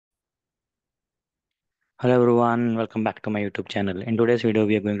Hello everyone, welcome back to my YouTube channel. In today's video,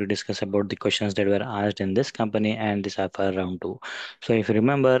 we are going to discuss about the questions that were asked in this company and this are for round 2. So if you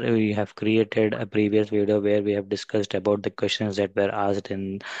remember, we have created a previous video where we have discussed about the questions that were asked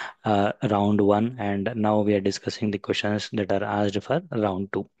in round 1, and now we are discussing the questions that are asked for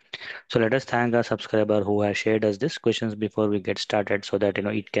round 2. So let us thank our subscriber who has shared us these questions before we get started so that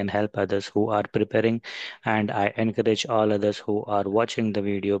it can help others who are preparing, and I encourage all others who are watching the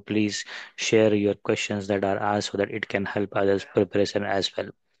video, please share your questions that are asked so that it can help others preparation as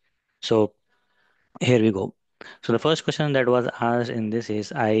well. So here we go. So the first question that was asked in this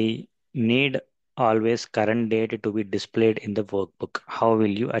is I need always current date to be displayed in the workbook. How will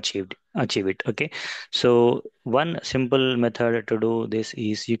you achieve it? Okay. So one simple method to do this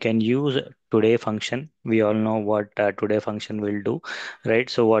is you can use today function. We all know what today function will do, right?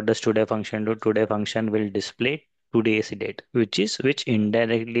 So what does today function do? Today function will display today's date, which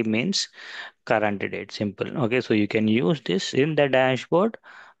indirectly means current date. Simple. Okay, so you can use this in the dashboard.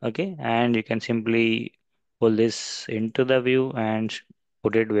 Okay, and you can simply pull this into the view and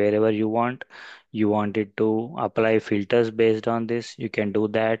put it wherever you want. You want it to apply filters based on this, you can do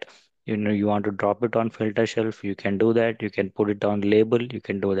that. You want to drop it on filter shelf, you can do that. You can put it on label, you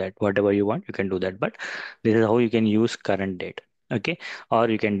can do that. Whatever you want, you can do that. But this is how you can use current date. Okay, or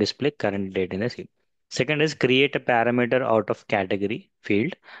you can display current date in the scene. Second is create a parameter out of category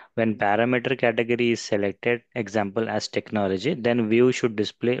field. When parameter category is selected, example as technology, then view should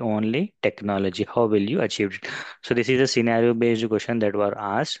display only technology. How will you achieve it? So this is a scenario based question that were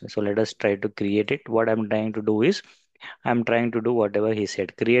asked. So let us try to create it. What I'm trying to do is I'm trying to do whatever he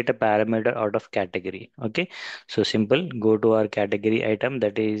said. Create a parameter out of category. Okay. So simple. Go to our category item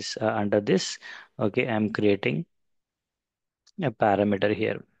that is under this. Okay. I'm creating a parameter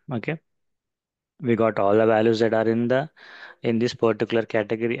here. Okay. We got all the values that are in this particular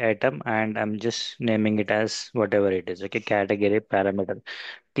category item, and I'm just naming it as whatever it is. Okay, category parameter.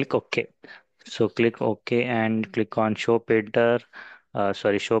 Click OK. So click OK and click on show painter.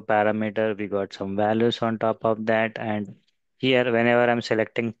 Sorry, show parameter. We got some values on top of that, and here whenever I'm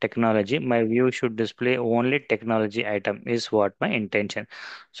selecting technology, my view should display only technology item is what my intention.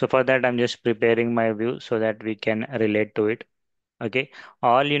 So for that, I'm just preparing my view so that we can relate to it. Okay,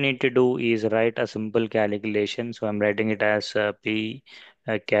 all you need to do is write a simple calculation. So I'm writing it as P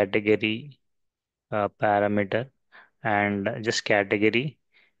category parameter, and just category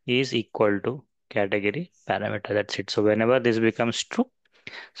is equal to category parameter. That's it. So whenever this becomes true,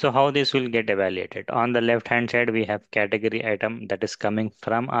 so how this will get evaluated? On the left hand side, we have category item that is coming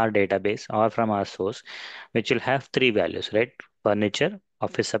from our database or from our source, which will have three values, right? Furniture,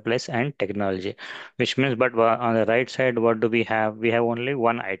 office supplies, and technology. Which means, but on the right side, what do we have? We have only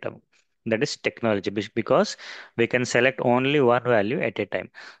one item. That is technology because we can select only one value at a time.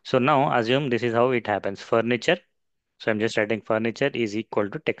 So now assume this is how it happens. Furniture. So I'm just writing furniture is equal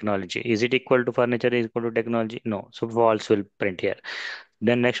to technology. Is it equal to furniture is equal to technology? No. So false will print here.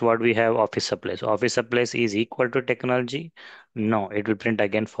 Then next, what we have office supplies. Office supplies is equal to technology. No, it will print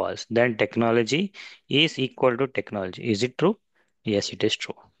again false. Then technology is equal to technology. Is it true? Yes, it is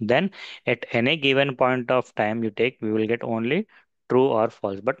true. Then at any given point of time you take, we will get only true or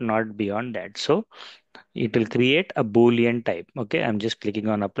false, but not beyond that. So it will create a Boolean type. Okay, I'm just clicking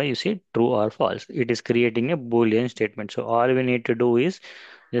on apply. You see true or false. It is creating a Boolean statement. So all we need to do is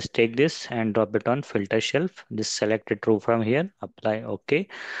just take this and drop it on filter shelf. Just select it true from here. Apply. Okay.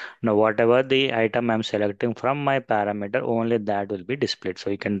 Now whatever the item I'm selecting from my parameter, only that will be displayed. So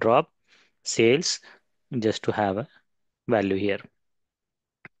you can drop sales just to have a value here.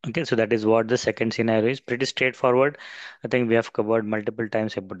 Okay, so that is what the second scenario is. Pretty straightforward. I think we have covered multiple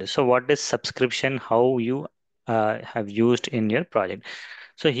times about this. So what is subscription? How you have used in your project?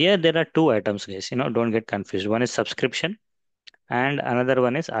 So here there are two items, guys. Don't get confused. One is subscription and another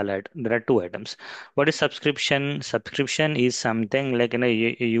one is alert. There are two items. What is subscription? Subscription is something like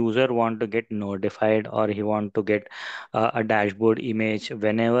a user want to get notified, or he want to get a dashboard image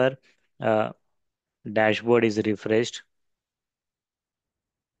whenever uh, dashboard is refreshed.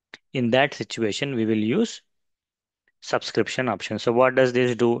 In that situation, we will use subscription option. So what does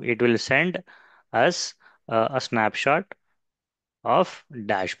this do? It will send us a snapshot of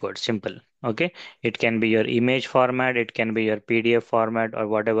dashboard. Simple. Okay, it can be your image format, it can be your PDF format, or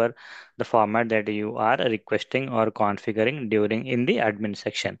whatever the format that you are requesting or configuring during in the admin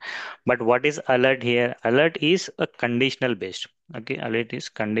section. But what is alert here? Alert is a conditional based. Okay, alert is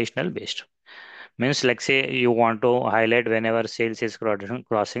conditional based. Means like say you want to highlight whenever sales is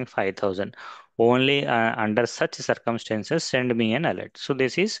crossing 5,000. Only under such circumstances send me an alert. So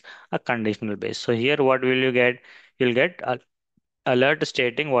this is a conditional base. So here what will you get? You'll get alert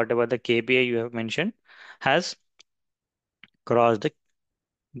stating whatever the KPI you have mentioned, has crossed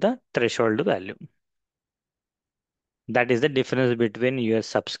the threshold value. That is the difference between your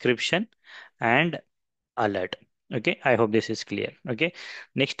subscription and alert. Okay, I hope this is clear. Okay,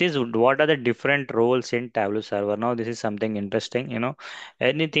 next is what are the different roles in Tableau server. Now this is something interesting.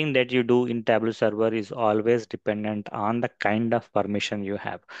 Anything that you do in Tableau server is always dependent on the kind of permission you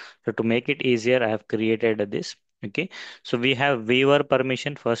have. So to make it easier, I have created this. Okay, so we have viewer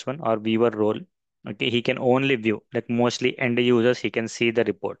permission, first one, or viewer role. Okay, he can only view, like mostly end users, he can see the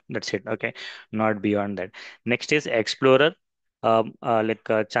report, that's it. Okay, not beyond that. Next is explorer.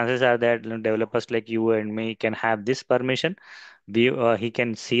 Chances are that developers like you and me can have this permission. He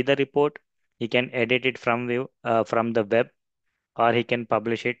can see the report, he can edit it from view from the web, or he can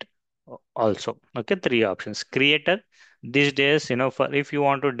publish it also. Okay, three options. Creator, these days, for if you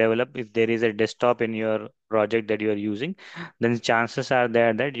want to develop, if there is a desktop in your project that you are using, then chances are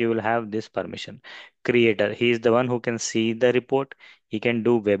there that you will have this permission. Creator, he is the one who can see the report, he can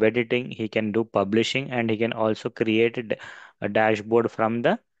do web editing, he can do publishing, and he can also create a dashboard from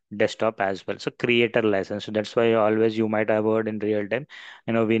the desktop as well. So creator license, so that's why always you might have heard in real time,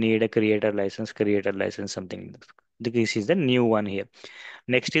 we need a creator license, something. This is the new one here.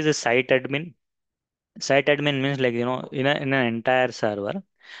 Next is a site admin. Site admin means, like, in an entire server,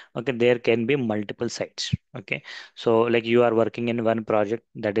 okay, there can be multiple sites. Okay, so like you are working in one project,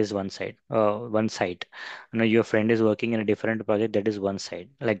 that is one site, one site. Your friend is working in a different project, that is one site,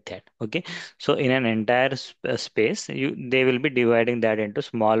 like that. Okay, so in an entire space, they will be dividing that into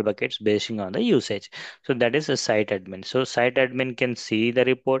small buckets based on the usage. So that is a site admin. So site admin can see the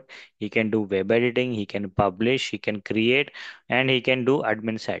report, he can do web editing, he can publish, he can create, and he can do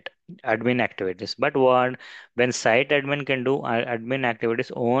admin activities. But when site admin can do admin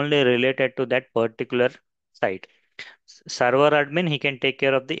activities only related to that particular site. Server admin, he can take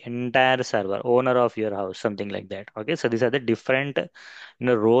care of the entire server, owner of your house, something like that. Okay, so these are the different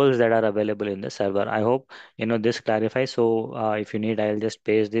roles that are available in the server. I hope this clarifies. So if you need, I'll just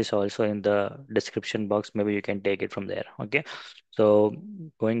paste this also in the description box, maybe you can take it from there. Okay, so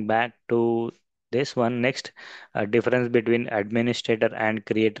going back to this one next, difference between administrator and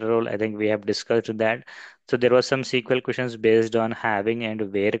creator role, I think we have discussed that. So there was some SQL questions based on having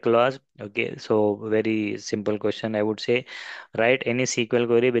and where clause. Okay, so very simple question, I would say. Write any SQL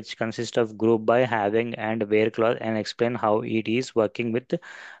query which consists of group by, having, and where clause, and explain how it is working with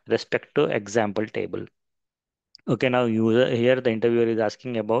respect to example table. Okay, now user here, the interviewer is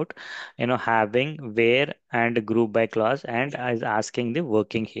asking about having, where, and group by clause, and is asking the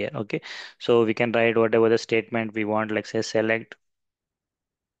working here. Okay, so we can write whatever the statement we want, like say select.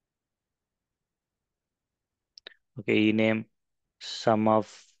 Okay, ename sum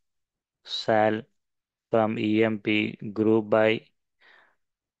of sal from EMP, group by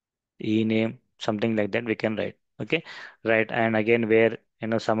ename, something like that we can write. Okay, right. And again, where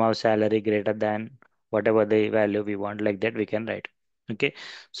sum of salary greater than whatever the value we want, like that we can write. Okay,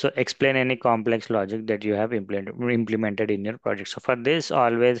 so explain any complex logic that you have implemented in your project. So for this,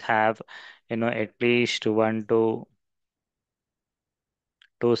 always have at least one to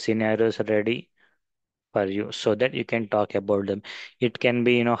two scenarios ready for you, so that you can talk about them. It can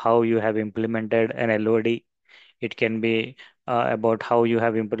be how you have implemented an LOD. It can be about how you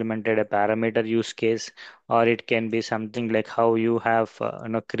have implemented a parameter use case, or it can be something like how you have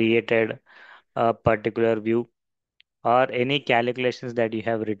created a particular view, or any calculations that you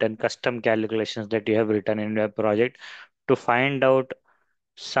have written, custom calculations that you have written in your project to find out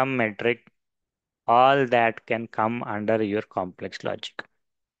some metric. All that can come under your complex logic.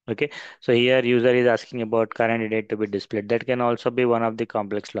 Okay, so here user is asking about current date to be displayed. That can also be one of the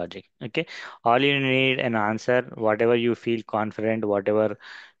complex logic. Okay, all you need an answer, whatever you feel confident, whatever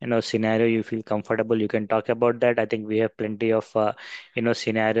scenario you feel comfortable, you can talk about that. I think we have plenty of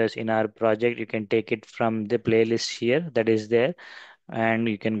scenarios in our project. You can take it from the playlist here that is there, and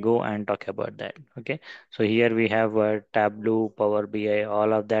you can go and talk about that. Okay, so here we have Tableau, Power BI,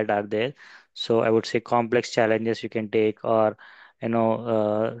 all of that are there. So I would say complex challenges you can take, or you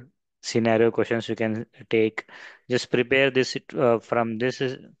know scenario questions you can take. Just prepare this from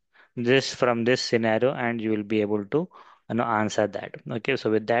this from this scenario, and you will be able to answer that. Okay, so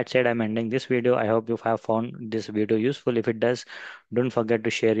with that said, I'm ending this video. I hope you have found this video useful. If it does, don't forget to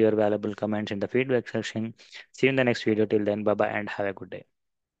share your valuable comments in the feedback section. See you in the next video. Till then, bye bye and have a good day.